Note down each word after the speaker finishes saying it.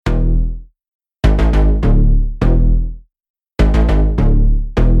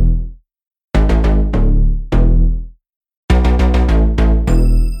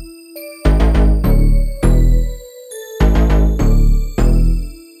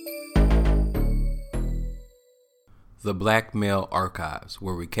The Black Male Archives,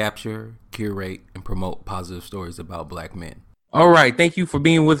 where we capture, curate, and promote positive stories about Black men. All right. Thank you for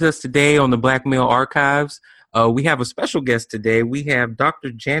being with us today on the Black Male Archives. We have a special guest today. We have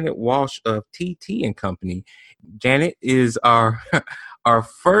Dr. Janet Walsh of TT and Company. Janet is our our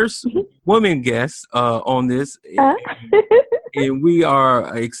first woman guest on this. And we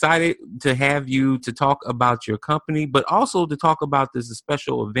are excited to have you to talk about your company, but also to talk about this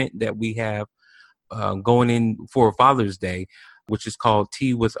special event that we have going in for Father's Day, which is called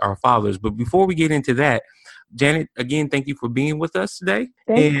Tea with Our Fathers. But before we get into that, Janet, again, thank you for being with us today.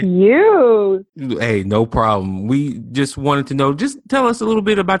 Thank you. Hey, no problem. We just wanted to know, just tell us a little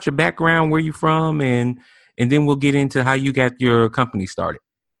bit about your background, where you're from, and then we'll get into how you got your company started.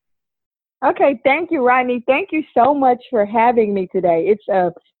 Okay, thank you, Rodney. Thank you so much for having me today. It's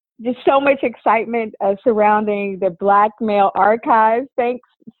just so much excitement surrounding the Black Male Archives. Thanks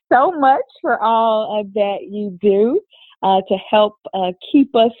so much for all that you do to help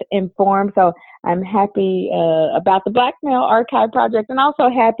keep us informed. So I'm happy about the Black Male Archive Project, and also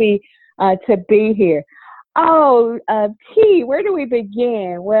happy to be here. Oh, T, where do we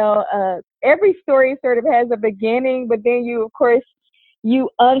begin? Well, every story sort of has a beginning, but then you, of course, you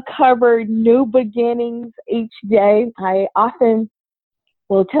uncover new beginnings each day. I often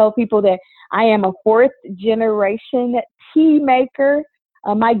will tell people that I am a fourth generation tea maker.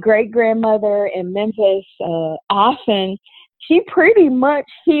 My great-grandmother in Memphis, often, she pretty much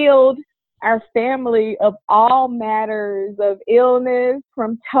healed our family of all matters of illness,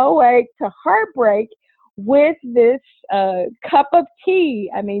 from toe ache to heartbreak, with this cup of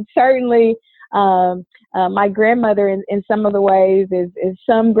tea. I mean, certainly, my grandmother, in some of the ways, as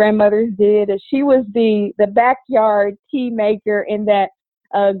some grandmothers did, she was the backyard tea maker, in that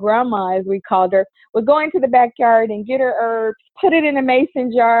grandma, as we called her, would go into the backyard and get her herbs, put it in a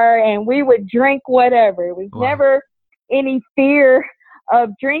mason jar, and we would drink whatever. It was never any fear of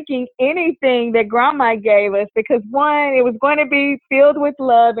drinking anything that grandma gave us, because one, it was going to be filled with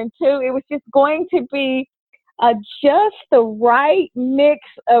love, and two, it was just going to be just the right mix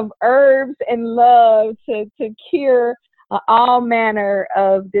of herbs and love to cure all manner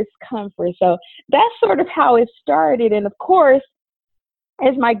of discomfort. So that's sort of how it started. And of course,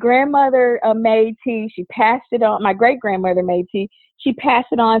 as my grandmother made tea, she passed it on. My great-grandmother made tea. She passed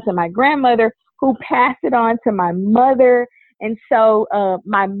it on to my grandmother, who passed it on to my mother. And so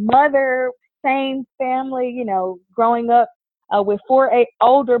my mother, same family, you know, growing up with 4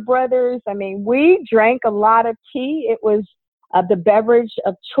 older brothers. I mean, we drank a lot of tea. It was the beverage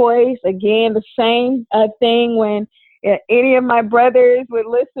of choice. Again, the same thing when any of my brothers would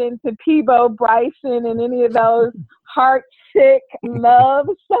listen to Peabo Bryson and any of those heart-sick love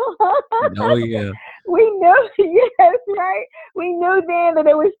songs. Oh, yeah. We knew, yes, right? We knew then that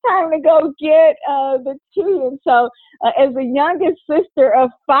it was time to go get the tea. And so as the youngest sister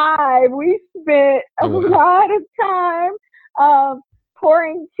of 5, we spent a lot of time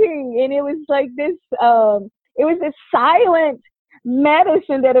pouring tea. And it was like this, it was this silent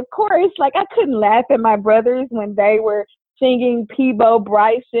medicine that, of course, like, I couldn't laugh at my brothers when they were singing Peabo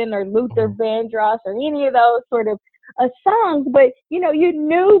Bryson or Luther Vandross or any of those sort of songs. But, you know, you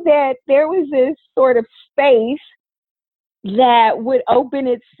knew that there was this sort of space that would open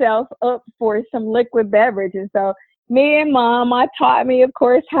itself up for some liquid beverage. And so me and Mom, taught me, of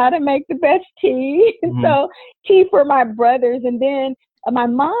course, how to make the best tea. Mm-hmm. So tea for my brothers. And then my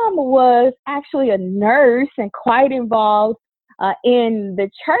mom was actually a nurse and quite involved in the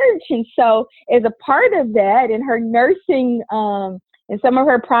church. And so as a part of that, in her nursing, in some of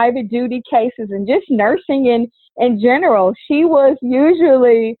her private duty cases, and just nursing in general, she was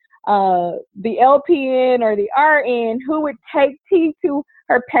usually the LPN or the RN who would take tea to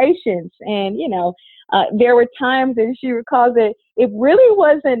her patients. And, you know, there were times, and she recalls, that it really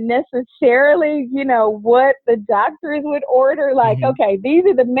wasn't necessarily, you know, what the doctors would order. Like, okay, these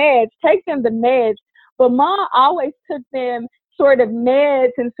are the meds, take them the meds. But Mom always took them sort of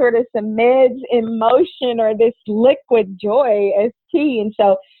meds and sort of some meds in motion, or this liquid joy as tea. And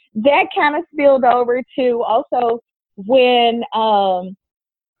so that kind of spilled over to also when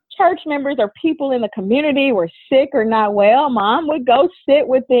church members or people in the community were sick or not well, Mom would go sit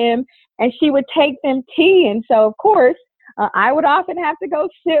with them and she would take them tea. And so, of course, I would often have to go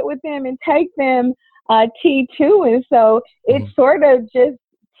sit with them and take them tea too. And so it sort of just,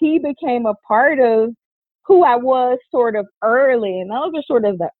 tea became a part of who I was sort of early. And those are sort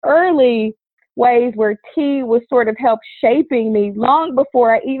of the early ways where tea was sort of helped shaping me long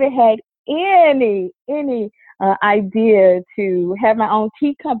before I even had any idea to have my own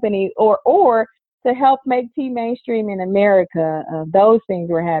tea company or to help make tea mainstream in America. Those things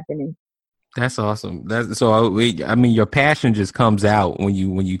were happening. That's awesome. That's so. I mean, your passion just comes out when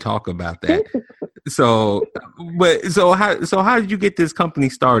you talk about that. So, but so how did you get this company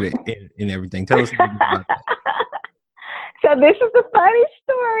started and everything? Tell us a little bit about that. So this is a funny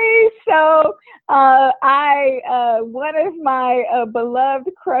story. So I one of my beloved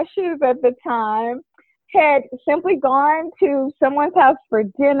crushes at the time had simply gone to someone's house for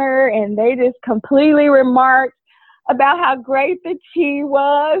dinner, and they just completely remarked about how great the tea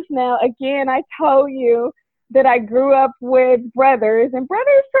was. Now, again, I told you that I grew up with brothers, and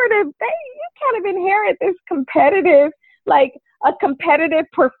brothers sort of, you kind of inherit this competitive, like a competitive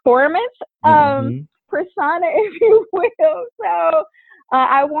performance persona, if you will. So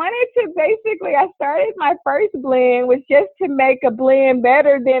I wanted to basically, I started my first blend was just to make a blend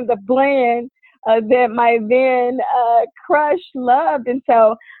better than the blend that my then crush loved. And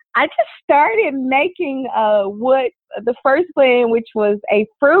so I just started making what the first blend, which was a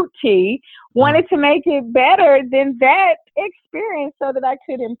fruit tea, wanted to make it better than that experience so that I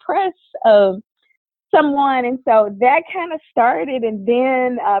could impress someone. And so that kind of started. And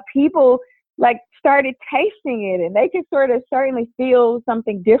then people like started tasting it, and they could sort of certainly feel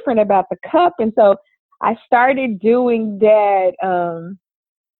something different about the cup. And so I started doing that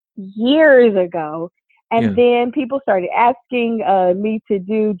years ago. And then people started asking me to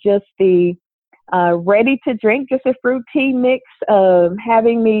do just the ready to drink, just a fruit tea mix,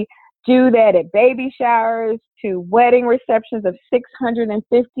 having me do that at baby showers to wedding receptions of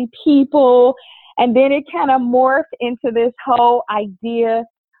 650 people. And then it kind of morphed into this whole idea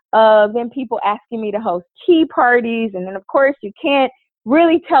of then people asking me to host tea parties. And then, of course, you can't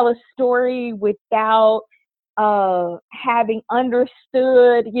really tell a story without having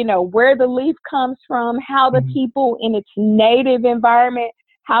understood, where the leaf comes from, how the people in its native environment,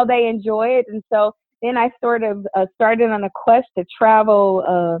 how they enjoy it. And so then I sort of started on a quest to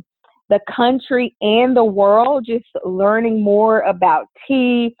travel the country and the world, just learning more about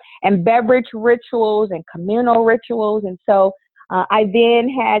tea and beverage rituals and communal rituals. And so I then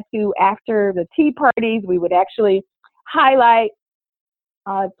had to, after the tea parties, we would actually highlight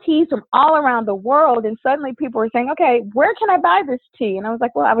teas from all around the world. And suddenly people were saying, okay, where can I buy this tea? And I was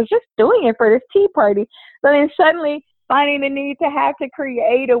like, well, I was just doing it for this tea party. But then suddenly finding the need to have to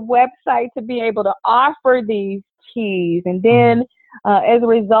create a website to be able to offer these teas. And then as a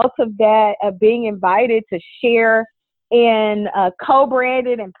result of that, being invited to share in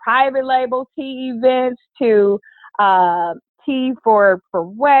co-branded and private label tea events, to tea for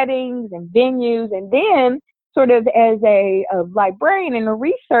weddings and venues. And then sort of as a librarian and a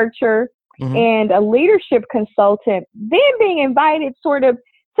researcher and a leadership consultant, then being invited sort of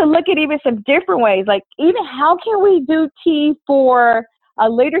to look at even some different ways, like even how can we do tea for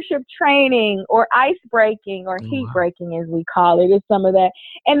leadership training or ice breaking or heat breaking, as we call it, is some of that.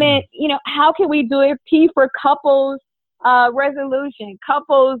 And then, how can we do it tea for couples resolution,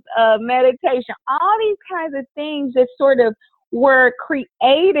 couples meditation, all these kinds of things that sort of were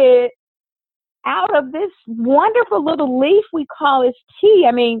created out of this wonderful little leaf we call as tea.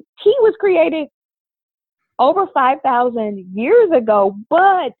 I mean, tea was created over 5,000 years ago,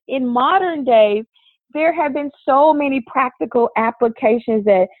 but in modern days, there have been so many practical applications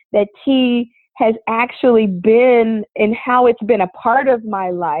that tea has actually been and how it's been a part of my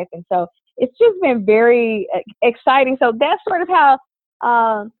life. And so it's just been very exciting. So that's sort of how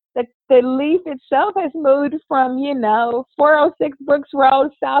the leaf itself has moved from, 406 Brooks Road,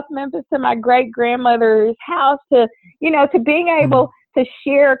 South Memphis, to my great grandmother's house, to being able to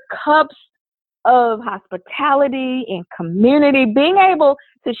share cups of hospitality and community, being able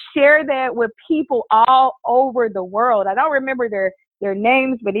to share that with people all over the world. I don't remember their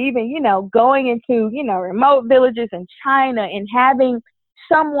names, but even, going into, remote villages in China and having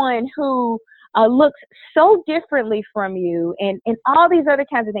someone who looks so differently from you and all these other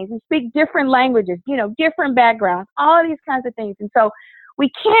kinds of things. We speak different languages, different backgrounds, all these kinds of things. And so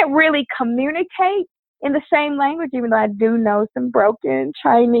we can't really communicate in the same language, even though I do know some broken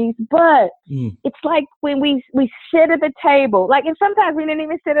Chinese, but it's like when we sit at the table, and sometimes we didn't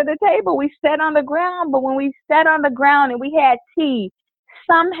even sit at the table, we sat on the ground, but when we sat on the ground and we had tea,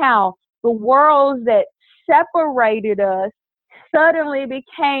 somehow the worlds that separated us suddenly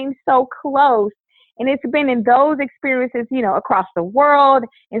became so close. And it's been in those experiences, across the world,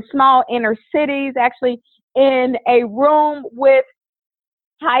 in small inner cities, actually in a room with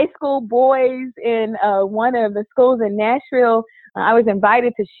high school boys in one of the schools in Nashville. I was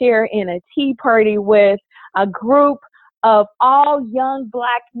invited to share in a tea party with a group of all young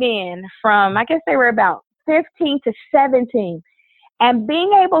Black men from, I guess they were about 15 to 17, and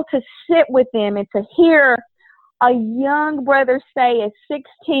being able to sit with them and to hear a young brother say at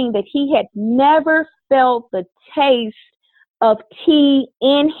 16 that he had never felt the taste of tea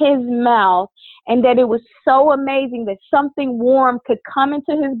in his mouth, and that it was so amazing that something warm could come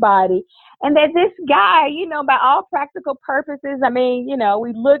into his body, and that this guy, you know, by all practical purposes, I mean, you know,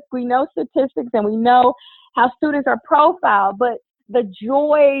 we know statistics and we know how students are profiled, but the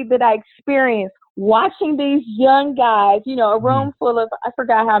joy that I experienced watching these young guys, you know, a room full of, I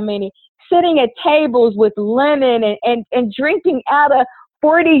forgot how many, sitting at tables with linen and drinking out of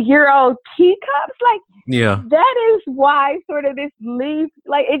 40-year-old teacups, like, Yeah. that is why sort of this leaf,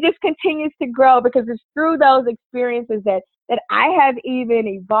 like, it just continues to grow, because it's through those experiences that I have even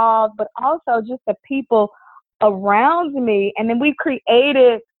evolved, but also just the people around me. And then we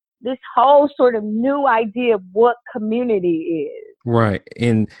created this whole sort of new idea of what community is. Right.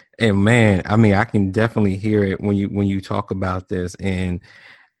 And man, I mean, I can definitely hear it when you talk about this. And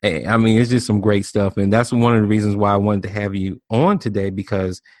I mean, it's just some great stuff. And that's one of the reasons why I wanted to have you on today,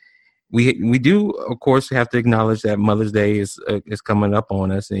 because we do, of course, have to acknowledge that Mother's Day is coming up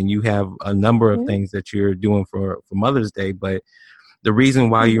on us, and you have a number of things that you're doing for Mother's Day. But the reason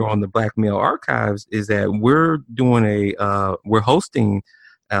why you're on the Black Male Archives is that we're doing we're hosting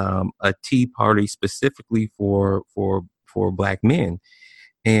a tea party specifically for Black men,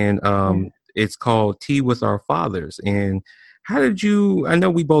 and it's called Tea with Our Fathers. And how did you? I know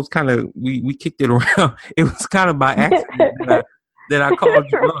we both kind of we kicked it around. It was kind of by accident that I called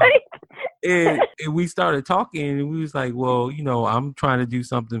you up. And we started talking, and we was like, well, you know, I'm trying to do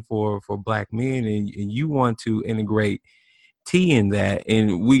something for Black men, and you want to integrate tea in that.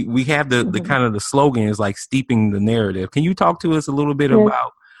 And we have the kind of the slogan is like steeping the narrative. Can you talk to us a little bit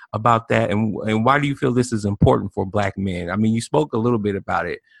about that, and why do you feel this is important for Black men? I mean, you spoke a little bit about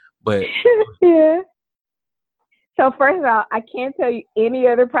it, but yeah. So first of all, I can't tell you any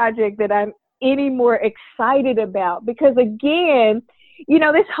other project that I'm any more excited about, because again, you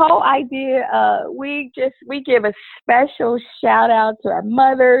know, this whole idea, we give a special shout out to our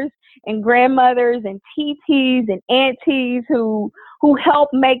mothers and grandmothers and TTs and aunties who help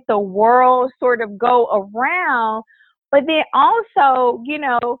make the world sort of go around. But then also, you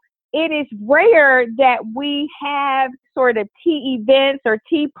know, it is rare that we have sort of tea events or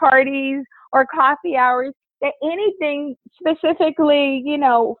tea parties or coffee hours, that anything specifically, you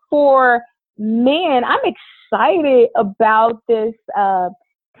know, for men. I'm excited about this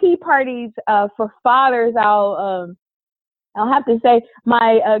tea parties for fathers. I'll have to say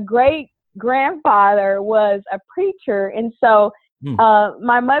my great grandfather was a preacher, and so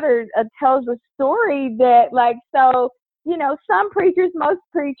my mother tells a story that, like, so, you know, some preachers, most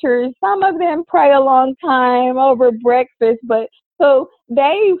preachers, some of them pray a long time over breakfast, but so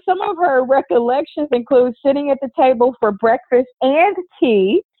some of her recollections include sitting at the table for breakfast and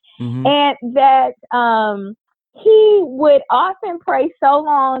tea. And that he would often pray so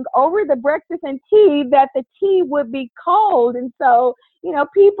long over the breakfast and tea that the tea would be cold. And so, you know,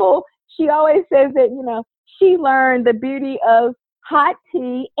 she always says that, you know, she learned the beauty of hot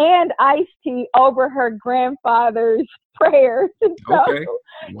tea and iced tea over her grandfather's prayers. And so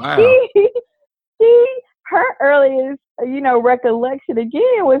wow. Her earliest, you know, recollection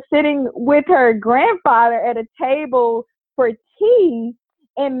again was sitting with her grandfather at a table for tea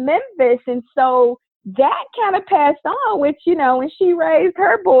in Memphis. And so that kind of passed on, which, you know, when she raised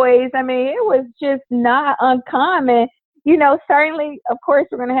her boys, I mean, it was just not uncommon. You know, certainly, of course,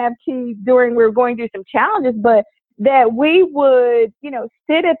 we're going to have tea we're going through some challenges, but that we would, you know,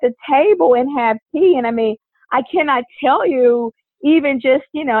 sit at the table and have tea. And I mean, I cannot tell you, even just,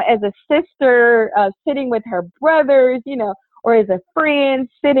 you know, as a sister sitting with her brothers, you know, or as a friend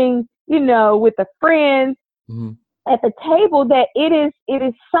sitting, you know, with a friend at the table, that it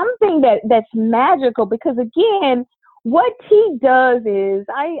is something that's magical, because again, what tea does is,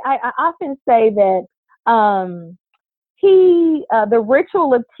 I often say that the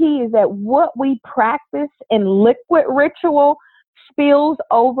ritual of tea is that what we practice in liquid ritual spills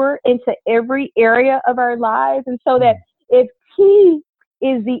over into every area of our lives. And so that if tea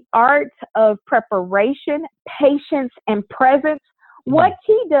is the art of preparation, patience, and presence, what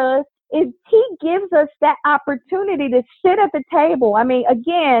tea does is tea gives us that opportunity to sit at the table. I mean,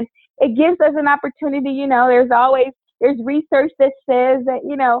 again, it gives us an opportunity, you know, there's research that says that,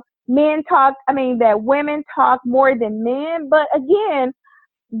 you know, that women talk more than men. But again,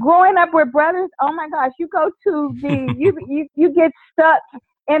 growing up with brothers, oh my gosh, you go to you get stuck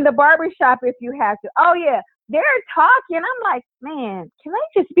in the barbershop if you have to. Oh yeah, they're talking. I'm like, man, can I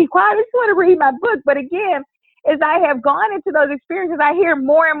just be quiet? I just want to read my book. But again, as I have gone into those experiences, I hear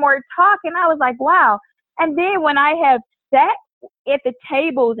more and more talk, and I was like, wow. And then when I have sat at the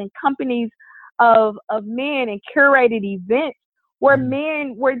tables and companies of men and curated events where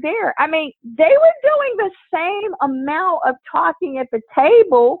men were there. I mean, they were doing the same amount of talking at the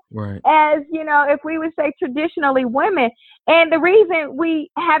table as, you know, if we would say traditionally women. And the reason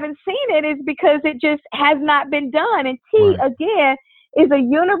we haven't seen it is because it just has not been done. And tea, again, is a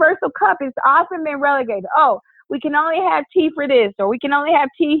universal cup. It's often been relegated. Oh, we can only have tea for this, or we can only have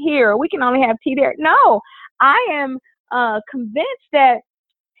tea here, or we can only have tea there. No, I am convinced that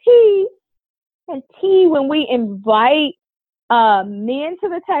tea, when we invite men to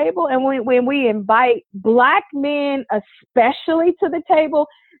the table, and when we invite Black men especially to the table,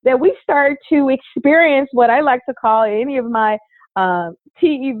 that we start to experience what I like to call any of my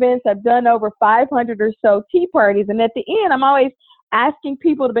tea events. I've done over 500 or so tea parties, and at the end, I'm always asking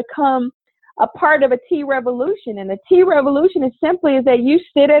people to become a part of a tea revolution. And the tea revolution is simply is that you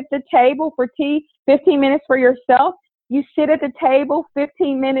sit at the table for tea, 15 minutes for yourself. You sit at the table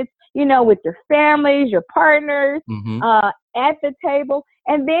 15 minutes, you know, with your families, your partners, at the table.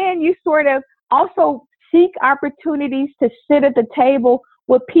 And then you sort of also seek opportunities to sit at the table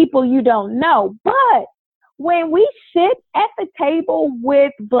with people you don't know. But when we sit at the table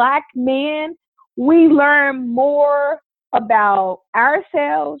with Black men, we learn more about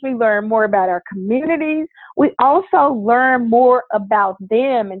ourselves. We learn more about our communities. We also learn more about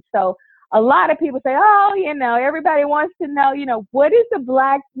them. And so a lot of people say, oh, you know, everybody wants to know, you know, what is the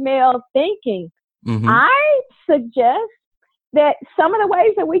Black male thinking? I suggest that some of the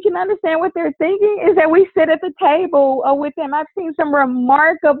ways that we can understand what they're thinking is that we sit at the table with them. I've seen some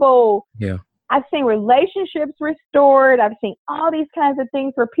remarkable, I've seen relationships restored. I've seen all these kinds of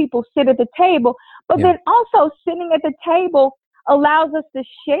things where people sit at the table, but then also sitting at the table allows us to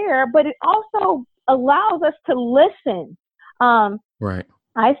share, but it also allows us to listen.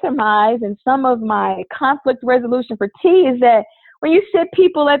 I surmise, and some of my conflict resolution for tea is that when you sit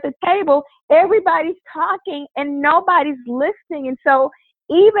people at the table, everybody's talking and nobody's listening. And so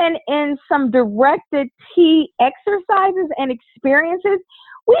even in some directed tea exercises and experiences,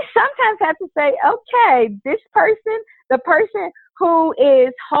 we sometimes have to say, okay, this person, the person who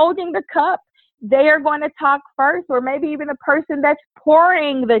is holding the cup, they are going to talk first, or maybe even the person that's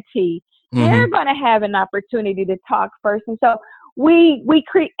pouring the tea, they're going to have an opportunity to talk first. And so we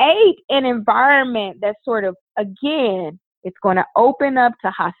create an environment that sort of, again, it's going to open up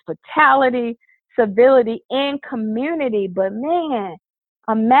to hospitality, civility, and community. But man,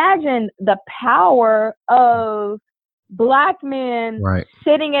 imagine the power of Black men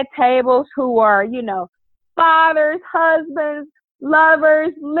sitting at tables who are, you know, fathers, husbands,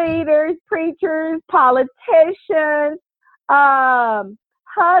 lovers, leaders, preachers, politicians, hustlers,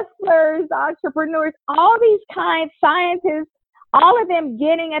 entrepreneurs, all these kinds, scientists, all of them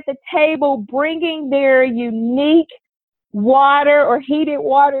getting at the table, bringing their unique water, or heated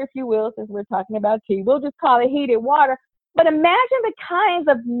water, if you will, since we're talking about tea. We'll just call it heated water. But imagine the kinds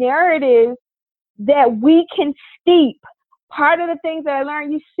of narratives that we can steep. Part of the things that I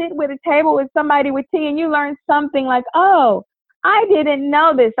learned, you sit with a table with somebody with tea and you learn something like, oh, I didn't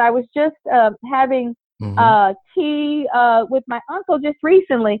know this. I was just having tea with my uncle just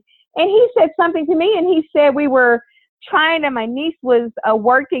recently. And he said something to me, and he said my niece was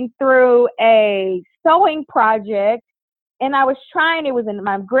working through a sewing project. And I was trying,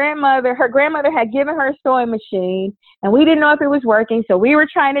 her grandmother had given her a sewing machine, and we didn't know if it was working. So we were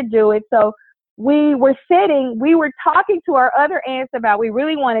trying to do it. So we were talking to our other aunts about, we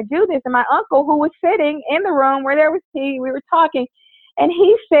really want to do this. And my uncle, who was sitting in the room where there was tea, we were talking, and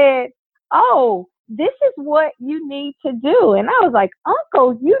he said, oh, this is what you need to do. And I was like,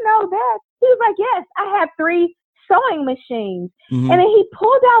 Uncle, you know that? He was like, yes, I have 3 sewing machines. And then he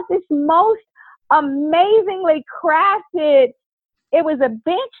pulled out this most amazingly crafted, it was a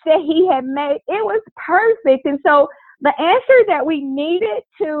bench that he had made. It was perfect. And so the answer that we needed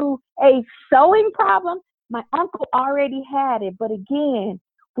to a sewing problem, my uncle already had it. But again,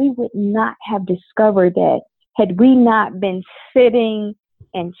 we would not have discovered that had we not been sitting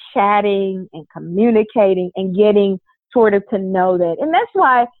and chatting and communicating and getting sort of to know that. And that's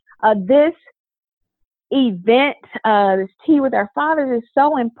why this event, this Tea with Our Fathers, is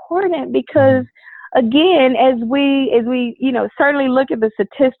so important, because again, as we you know, certainly look at the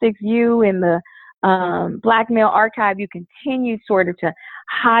statistics, you and the Black Male Archive, you continue sort of to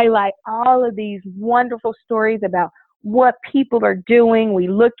highlight all of these wonderful stories about what people are doing. We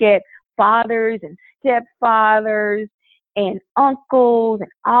look at fathers and stepfathers and uncles and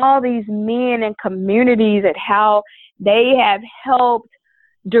all these men and communities, and how they have helped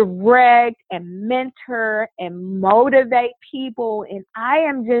direct and mentor and motivate people. And I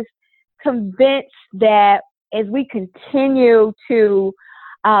am just convinced that as we continue to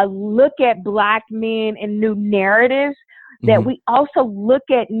look at Black men and new narratives, that we also look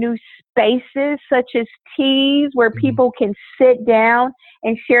at new spaces such as teas where people can sit down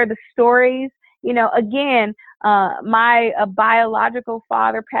and share the stories. You know, again, my biological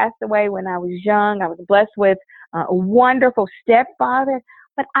father passed away when I was young. I was blessed with a wonderful stepfather,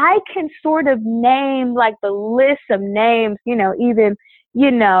 but I can sort of name like the list of names, you know, even, you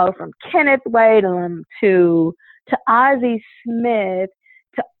know, from Kenneth Whalum to Ozzie Smith,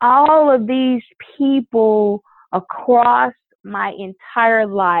 to all of these people across my entire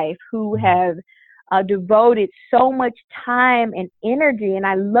life who have devoted so much time and energy. And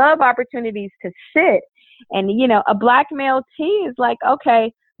I love opportunities to sit and, you know, a Black male tea is like, okay,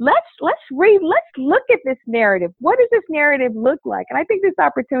 let's look at this narrative. What does this narrative look like? And I think this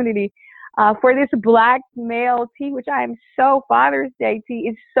opportunity for this Black male tea, which I am so Father's Day tea,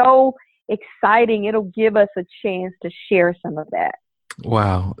 is so exciting. It'll give us a chance to share some of that.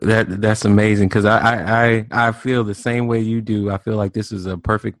 Wow, that's amazing, because I feel the same way you do. I feel like this is a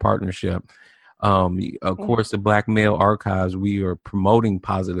perfect partnership. Of course, the Black Male Archives, we are promoting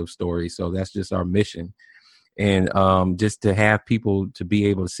positive stories, so that's just our mission. And just to have people to be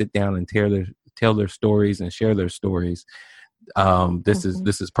able to sit down and tell their stories and share their stories, this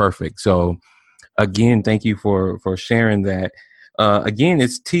is perfect. So again, thank you for sharing that. Again,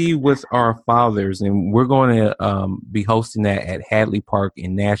 it's Tea with Our Fathers, and we're going to be hosting that at Hadley Park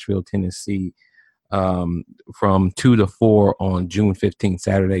in Nashville, Tennessee, from 2 to 4 on June 15th,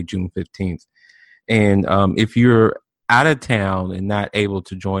 Saturday, June 15th. And if you're out of town and not able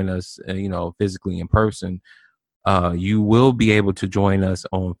to join us, you know, physically in person, you will be able to join us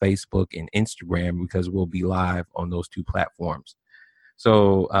on Facebook and Instagram, because we'll be live on those two platforms.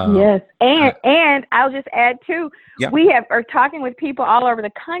 So yes, and I'll just add too, we are talking with people all over the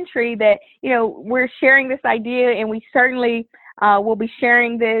country that, you know, we're sharing this idea, and we certainly will be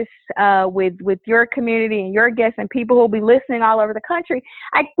sharing this with your community and your guests and people who will be listening all over the country.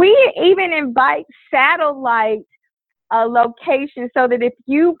 We even invite satellite locations, so that if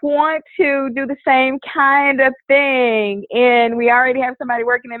you want to do the same kind of thing, and we already have somebody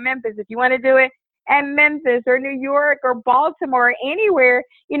working in Memphis, if you want to do it and Memphis or New York or Baltimore or anywhere,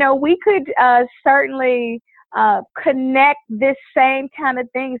 you know, we could certainly connect this same kind of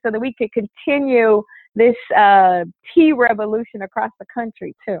thing so that we could continue this tea revolution across the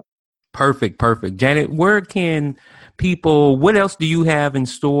country too. Perfect. Janet, where can people, what else do you have in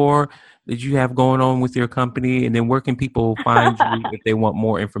store that you have going on with your company? And then where can people find you if they want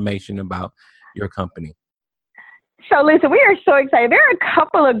more information about your company? So, listen, we are so excited. There are a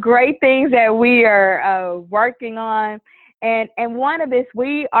couple of great things that we are working on. And one of this,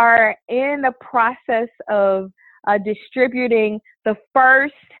 we are in the process of distributing the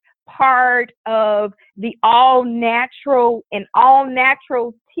first part of the all natural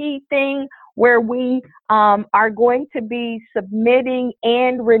tea thing, where we are going to be submitting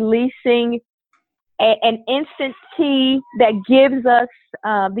and releasing an instant tea that gives us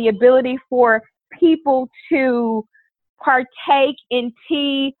the ability for people to partake in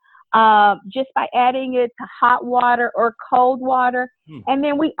tea just by adding it to hot water or cold water. And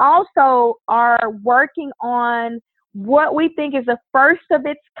then we also are working on what we think is a first of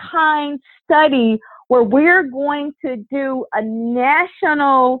its kind study, where we're going to do a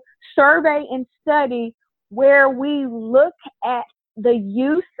national survey and study where we look at the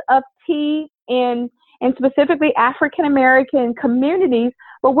use of tea in specifically African American communities,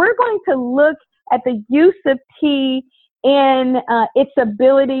 but we're going to look at the use of tea in its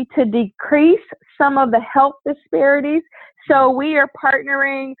ability to decrease some of the health disparities. So we are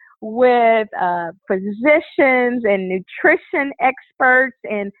partnering with physicians and nutrition experts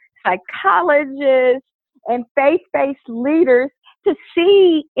and psychologists and faith-based leaders to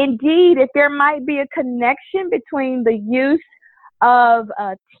see indeed if there might be a connection between the use of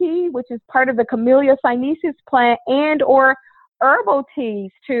tea, which is part of the Camellia sinensis plant, and or herbal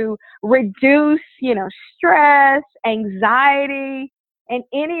teas to reduce, stress, anxiety, and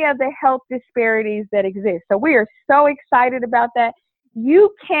any of the health disparities that exist. So we are so excited about that.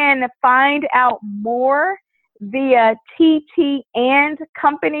 You can find out more via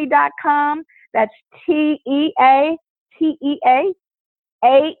teaandcompany.com. That's TEATEAAND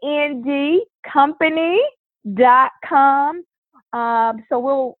company.com. So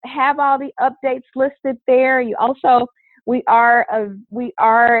we'll have all the updates listed there. We are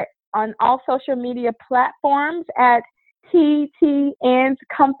on all social media platforms at TT and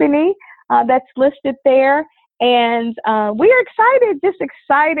Company. That's listed there. And we are excited,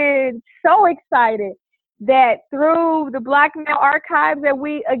 so excited that through the Black Male Archives that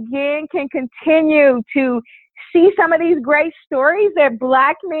we again can continue to see some of these great stories that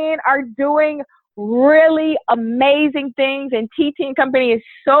Black men are doing really amazing things. And T-Team Company is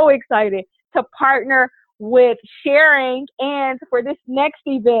so excited to partner with Sharing and for this next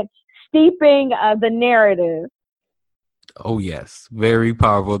event, Steeping the Narrative. Oh, yes. Very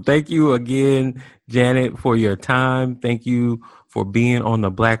powerful. Thank you again, Janet, for your time. Thank you for being on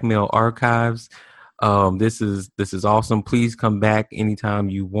the Black Male Archives. This is awesome. Please come back anytime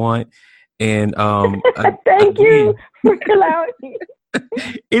you want. And thank you for allowing me.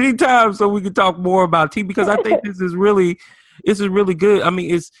 Anytime, so we can talk more about tea, because I think this is really good. I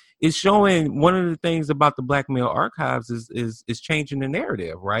mean, it's showing one of the things about the Black Male Archives is changing the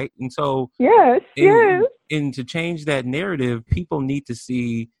narrative, right? And so yes. And to change that narrative, people need to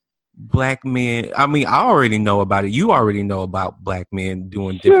see Black men. I mean, I already know about it. You already know about Black men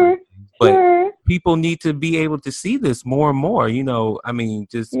doing different things, but people need to be able to see this more and more. You know, I mean,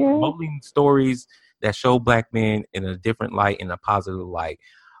 just promoting stories that show Black men in a different light, in a positive light.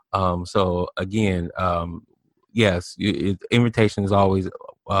 So again, yes, invitation is always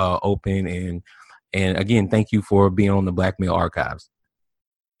open. And again, thank you for being on the Black Male Archives.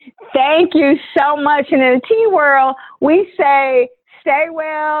 Thank you so much. And in the tea world, we say stay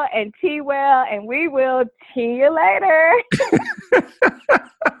well and tea well, and we will tea you later.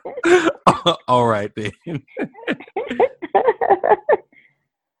 All right then.